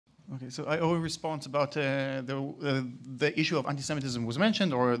Okay, so I owe a response about the issue of anti-Semitism was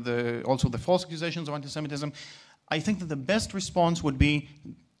mentioned, or also the false accusations of anti-Semitism. I think that the best response would be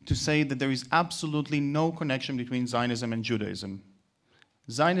to say that there is absolutely no connection between Zionism and Judaism.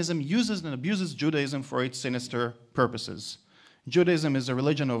 Zionism uses and abuses Judaism for its sinister purposes. Judaism is a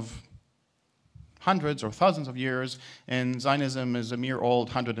religion of hundreds or thousands of years, and Zionism is a mere old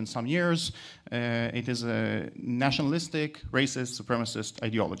 100 and some years. It is a nationalistic, racist, supremacist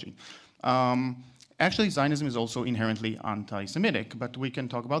ideology. Actually, Zionism is also inherently anti-Semitic, but we can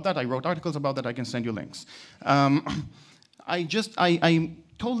talk about that. I wrote articles about that. I can send you links. I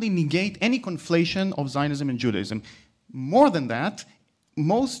totally negate any conflation of Zionism and Judaism. More than that,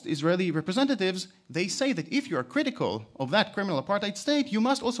 most Israeli representatives, they say that if you are critical of that criminal apartheid state, you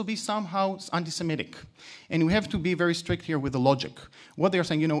must also be somehow anti-Semitic. And we have to be very strict here with the logic. What they're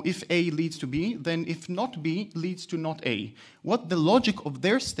saying, if A leads to B, then if not B leads to not A. What the logic of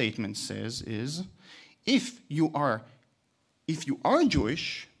their statement says is, if you are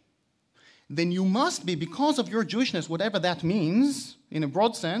Jewish, then you must be, because of your Jewishness, whatever that means, in a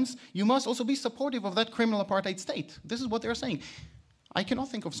broad sense, you must also be supportive of that criminal apartheid state. This is what they're saying. I cannot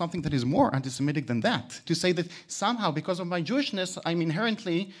think of something that is more anti-Semitic than that, to say that somehow, because of my Jewishness, I'm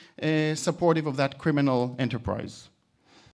inherently supportive of that criminal enterprise.